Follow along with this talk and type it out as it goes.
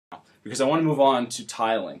because I want to move on to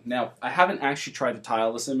tiling. Now, I haven't actually tried to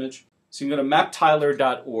tile this image, so you can go to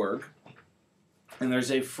maptiler.org, and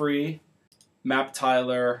there's a free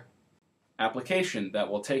MapTiler application that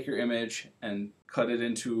will take your image and cut it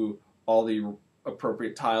into all the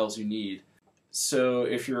appropriate tiles you need. So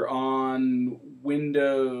if you're on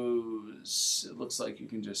Windows, it looks like you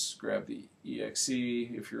can just grab the exe.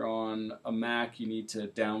 If you're on a Mac, you need to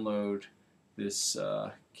download this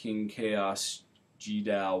King Chaos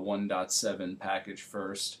GDAL 1.7 package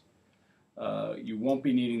first. You won't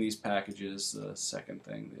be needing these packages, the second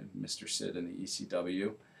thing, the Mr. Sid and the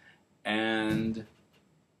ECW. And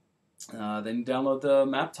then you download the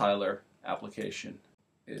MapTiler application.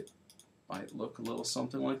 It might look a little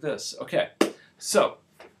something like this. Okay, so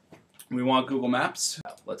we want Google Maps.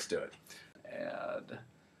 Let's do it. Add.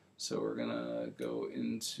 So we're gonna go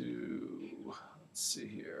into, let's see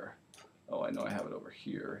here. Oh, I know I have it over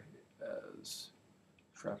here as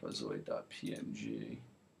trapezoid.png.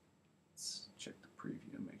 Let's check the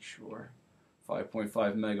preview and make sure. 5.5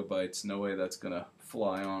 megabytes. No way that's gonna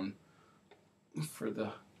fly on for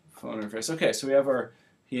the phone interface. Okay, so we have our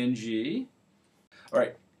PNG. All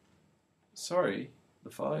right. Sorry, the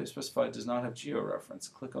file you specified does not have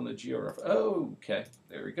georeference. Click on the georeference. Oh, okay,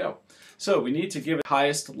 there we go. So we need to give it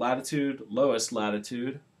highest latitude, lowest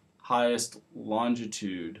latitude, highest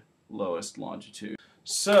longitude, lowest longitude.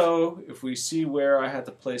 So if we see where I had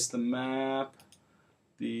to place the map,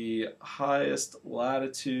 the highest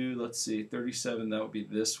latitude, let's see, 37, that would be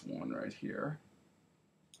this one right here.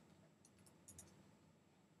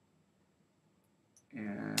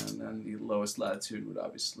 And then the lowest latitude would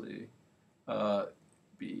obviously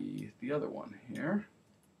be the other one here.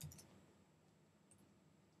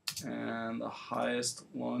 And the highest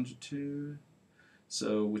longitude,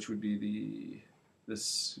 so which would be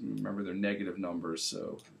this, remember they're negative numbers,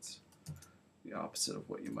 so it's the opposite of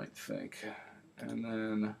what you might think. And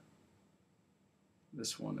then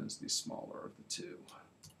this one is the smaller of the two.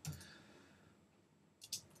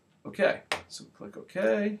 Okay, so we click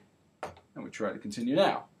OK, and we try to continue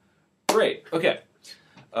now. Great, okay.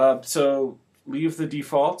 So leave the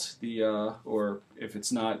default, or if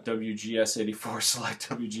it's not WGS84, select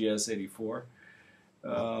WGS84.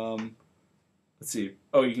 Let's see.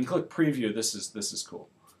 Oh, you can click preview. This is cool,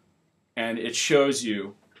 and it shows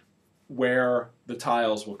you where the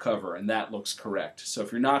tiles will cover, and that looks correct. So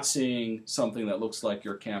if you're not seeing something that looks like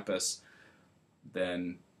your campus,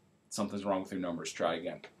 then something's wrong with your numbers. Try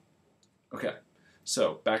again. Okay.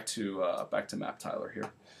 So back to MapTiler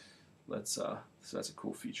here. Let's. So that's a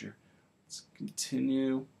cool feature. Let's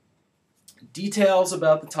continue. Details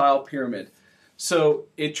about the tile pyramid. So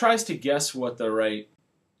it tries to guess what the right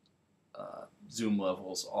zoom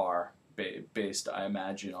levels are based, I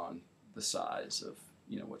imagine, on the size of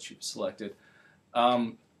what you've selected.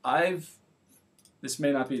 This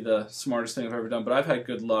may not be the smartest thing I've ever done, but I've had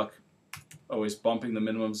good luck always bumping the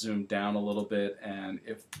minimum zoom down a little bit, and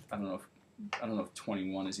if I don't know if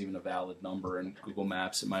 21 is even a valid number in Google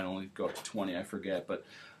Maps. It might only go up to 20, I forget, but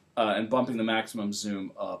and bumping the maximum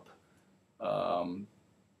zoom up.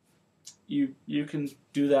 You can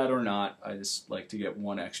do that or not. I just like to get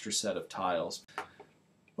one extra set of tiles.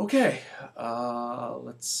 Okay,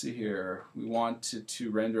 let's see here. We want to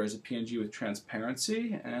render as a PNG with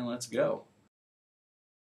transparency, and let's go.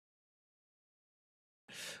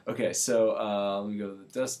 Okay, so let me go to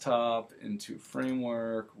the desktop, into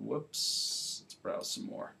framework, whoops, let's browse some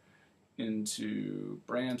more. Into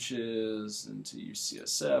branches, into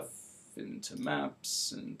UCSF, into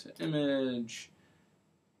maps, into image,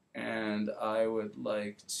 and I would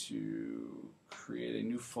like to create a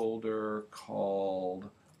new folder called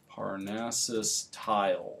Parnassus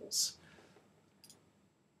Tiles.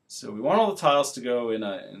 So we want all the tiles to go in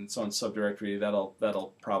its own subdirectory.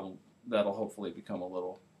 That'll hopefully become a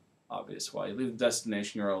little obvious why. You leave the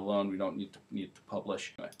destination URL alone. We don't need to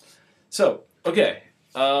publish. Anyway. So okay.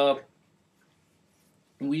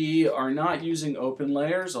 We are not using open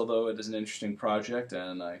layers, although it is an interesting project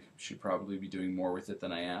and I should probably be doing more with it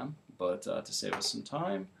than I am. But to save us some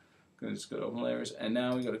time, I'm going to just go to open layers, and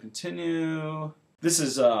now we go to continue. This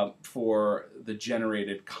is for the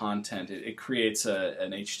generated content. It creates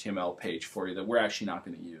an HTML page for you that we're actually not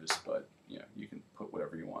going to use, but you can put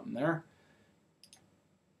whatever you want in there.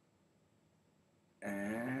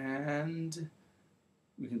 And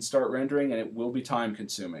we can start rendering, and it will be time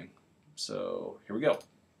consuming. So here we go.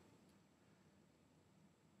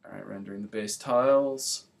 Alright, rendering the base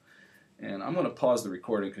tiles. And I'm going to pause the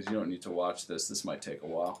recording because you don't need to watch this. This might take a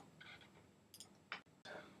while.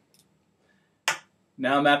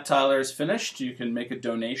 Now MapTiler is finished. You can make a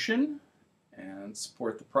donation. and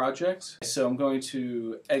support the project. So I'm going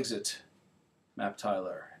to exit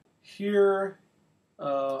MapTiler. Here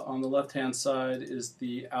on the left-hand side is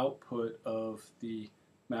the output of the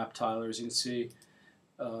MapTiler. As you can see,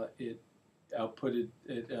 it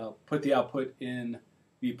put the output in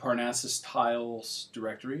the Parnassus tiles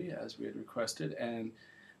directory as we had requested, and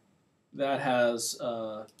that has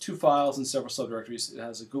 2 files and several subdirectories. It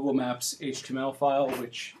has a Google Maps HTML file,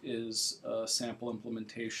 which is a sample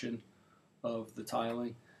implementation of the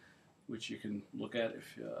tiling, which you can look at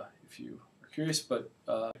if you are curious. But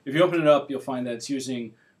if you open it up, you'll find that it's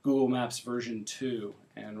using Google Maps version 2,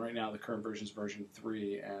 and right now the current version is version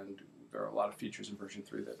 3, and there are a lot of features in version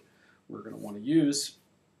 3 that we're going to want to use.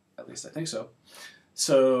 At least I think so.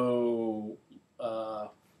 So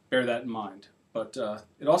bear that in mind. But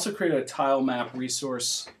it also created a tile map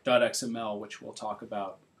resource.xml, which we'll talk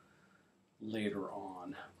about later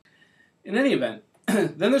on. In any event,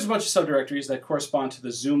 then there's a bunch of subdirectories that correspond to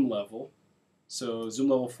the zoom level. So zoom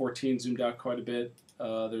level 14 zoomed out quite a bit.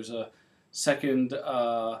 There's a second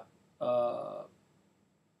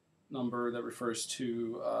number that refers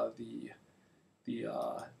to the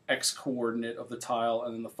x coordinate of the tile,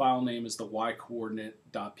 and then the file name is the y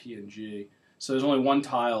coordinate.png. So there's only one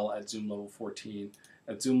tile at zoom level 14.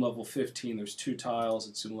 At zoom level 15, there's 2 tiles.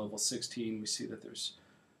 At zoom level 16, we see that there's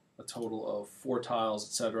a total of 4 tiles,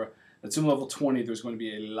 etc. At zoom level 20, there's going to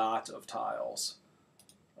be a lot of tiles.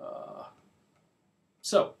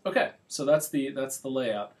 Okay, so that's the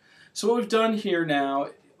layout. So what we've done here now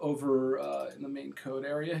over in the main code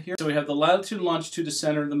area here. So we have the latitude and longitude to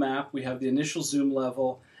center of the map. We have the initial zoom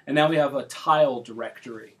level, and now we have a tile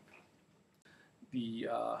directory. The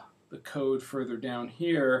code further down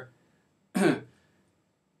here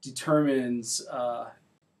determines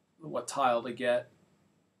what tile to get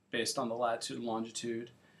based on the latitude and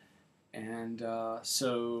longitude. And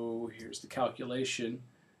so here's the calculation.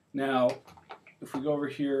 Now, if we go over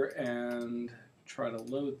here and try to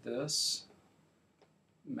load this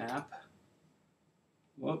map,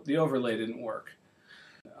 well, the overlay didn't work.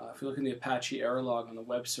 If you look in the Apache error log on the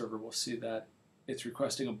web server, we'll see that it's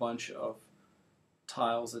requesting a bunch of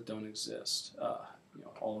tiles that don't exist.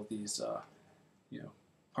 All of these,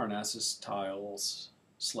 Parnassus tiles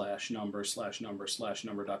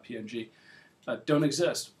 /number/number/number.png don't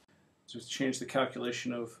exist. So let's change the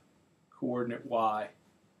calculation of coordinate y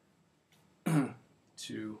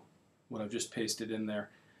to what I've just pasted in there.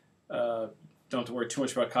 Don't have to worry too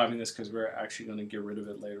much about copying this because we're actually going to get rid of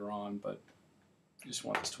it later on, but I just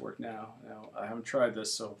want this to work now. Now, I haven't tried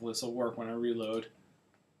this, so hopefully this will work when I reload.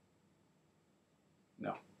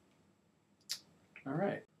 No. All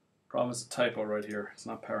right. Problem is a typo right here. It's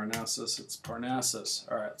not Parnassus, it's Parnassus.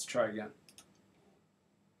 All right, let's try again.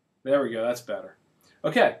 There we go, that's better.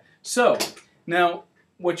 Okay, so now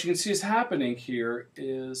what you can see is happening here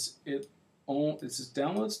is it just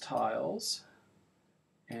downloads tiles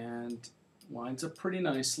and lines up pretty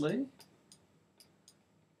nicely.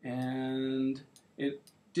 And it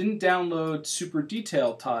didn't download super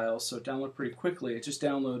detailed tiles, so it downloaded pretty quickly. It just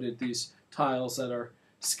downloaded these tiles that are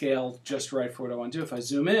scaled just right for what I want to do. If I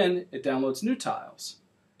zoom in, it downloads new tiles.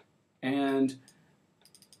 And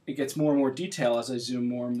it gets more and more detail as I zoom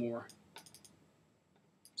more and more.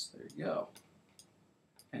 So there you go.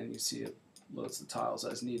 And you see it loads the tiles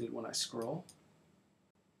as needed when I scroll.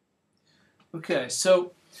 Okay,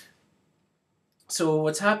 so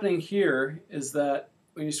what's happening here is that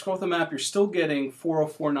when you scroll the map, you're still getting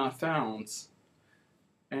 404 not founds.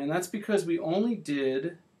 And that's because we only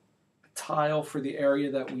did a tile for the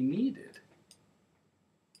area that we needed.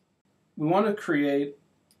 We want to create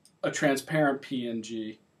a transparent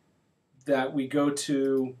PNG that we go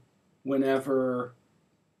to whenever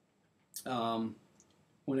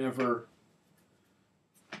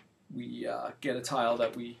we get a tile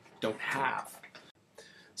that we don't have.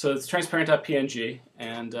 So it's transparent.png,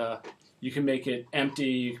 and you can make it empty,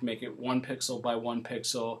 you can make it 1 pixel by 1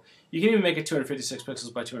 pixel. You can even make it 256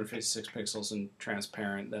 pixels by 256 pixels and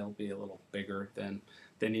transparent. That'll be a little bigger than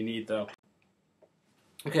you need, though.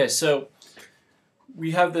 Okay, so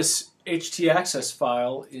we have this htaccess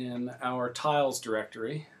file in our tiles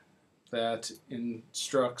directory that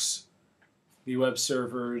instructs the web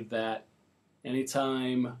server that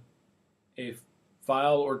anytime a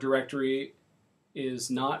file or directory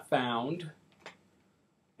is not found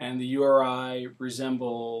and the URI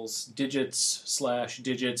resembles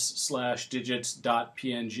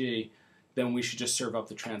digits/digits/digits.png, then we should just serve up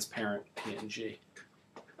the transparent PNG.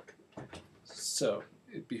 So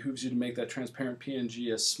it behooves you to make that transparent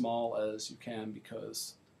PNG as small as you can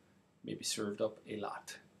because it may be served up a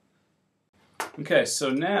lot. Okay, so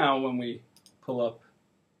now when we pull up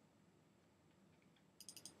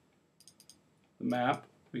the map,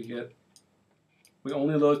 we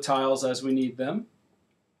only load tiles as we need them,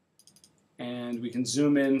 and we can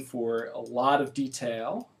zoom in for a lot of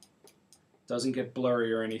detail. Doesn't get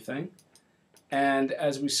blurry or anything. And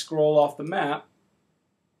as we scroll off the map,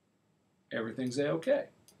 everything's A-okay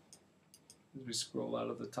as we scroll out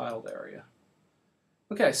of the tiled area.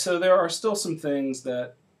 Okay, so there are still some things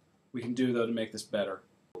that we can do though to make this better.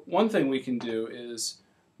 One thing we can do is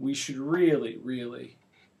we should really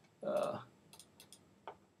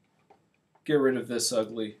get rid of this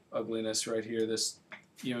ugliness right here. This,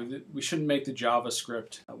 we shouldn't make the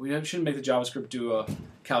JavaScript. We shouldn't make the JavaScript do a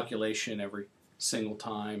calculation every single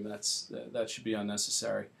time. That should be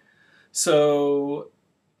unnecessary. So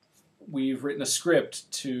we've written a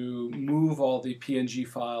script to move all the PNG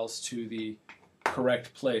files to the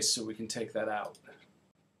correct place so we can take that out.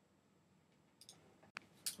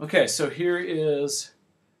 Okay, so here is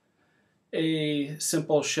a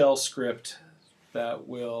simple shell script that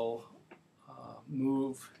will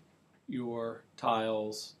move your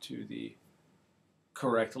tiles to the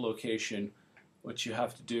correct location. What you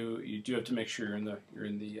have to do, you do have to make sure you're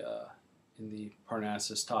in the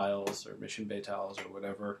Parnassus tiles or Mission Bay tiles or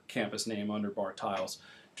whatever campus name underbar tiles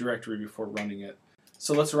directory before running it.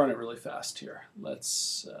 So let's run it really fast here.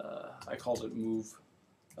 Let's, I called it move.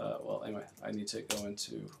 Well, anyway, I need to go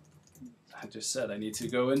into, I just said I need to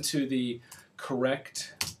go into the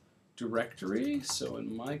correct directory. So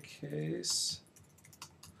in my case,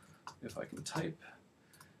 if I can type,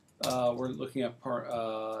 we're looking at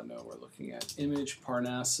we're looking at image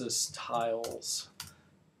Parnassus tiles.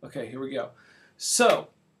 Okay, here we go. So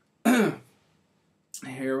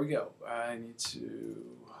here we go. I need to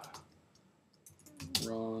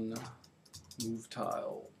run move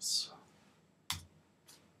tiles.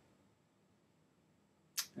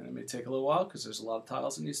 And it may take a little while because there's a lot of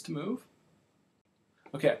tiles it needs to move.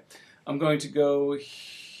 Okay, I'm going to go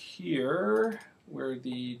here where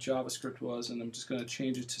the JavaScript was, and I'm just going to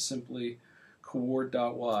change it to simply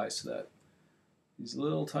coord.y so that these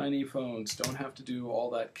little tiny phones don't have to do all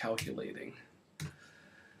that calculating.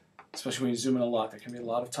 Especially when you zoom in a lot, there can be a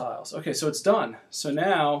lot of tiles. Okay, so it's done. So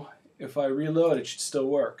now, if I reload, it should still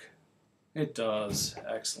work. It does.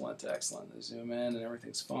 Excellent, excellent. I zoom in and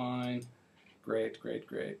everything's fine. Great, great,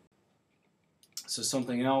 great. So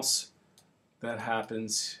something else that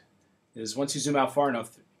happens is once you zoom out far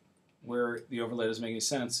enough where the overlay doesn't make any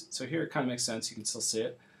sense, so here it kind of makes sense, you can still see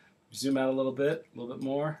it. Zoom out a little bit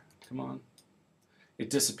more, come on. It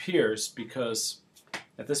disappears because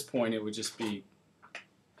at this point it would just be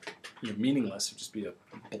meaningless. It would just be a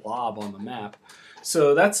blob on the map.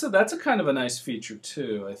 So that's a kind of a nice feature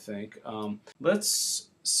too, I think. Let's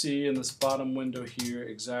see in this bottom window here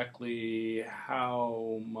exactly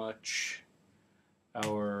how much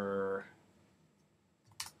our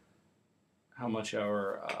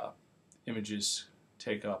images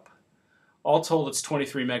take up. All told, it's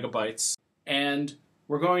 23 megabytes, and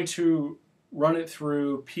we're going to run it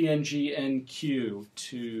through pngnq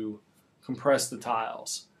to compress the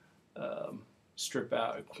tiles, strip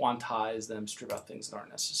out, quantize them, strip out things that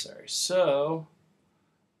aren't necessary. So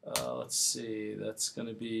let's see, that's going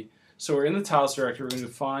to be, so we're in the tiles directory, we're going to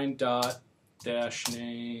find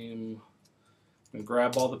 .-name, I'm going to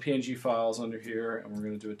grab all the PNG files under here, and we're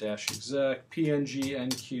going to do a -exec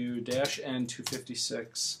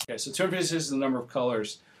pngnq-n256. Okay, so 256 is the number of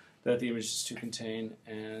colors that the image is to contain,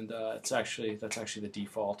 and that's actually the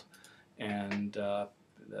default, and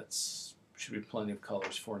that's should be plenty of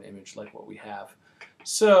colors for an image like what we have.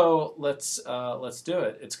 So let's do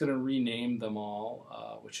it. It's going to rename them all,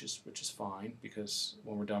 which is fine, because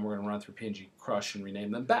when we're done, we're going to run through PNG Crush and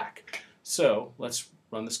rename them back. So let's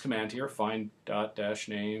run this command here, find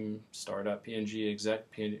 .-name star.png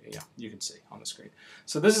exec png, yeah, you can see on the screen.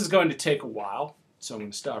 So this is going to take a while, so I'm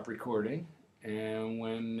going to stop recording, and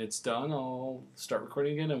when it's done I'll start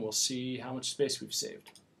recording again and we'll see how much space we've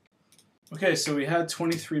saved. Okay, so we had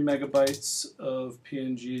 23 megabytes of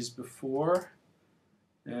PNGs before,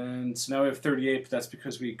 and so now we have 38, but that's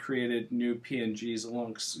because we created new PNGs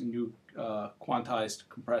new quantized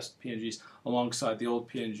compressed PNGs alongside the old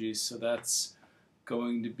PNGs, so that's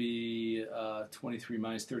going to be 23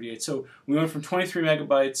 minus 38. So we went from 23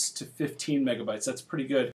 megabytes to 15 megabytes. That's pretty good.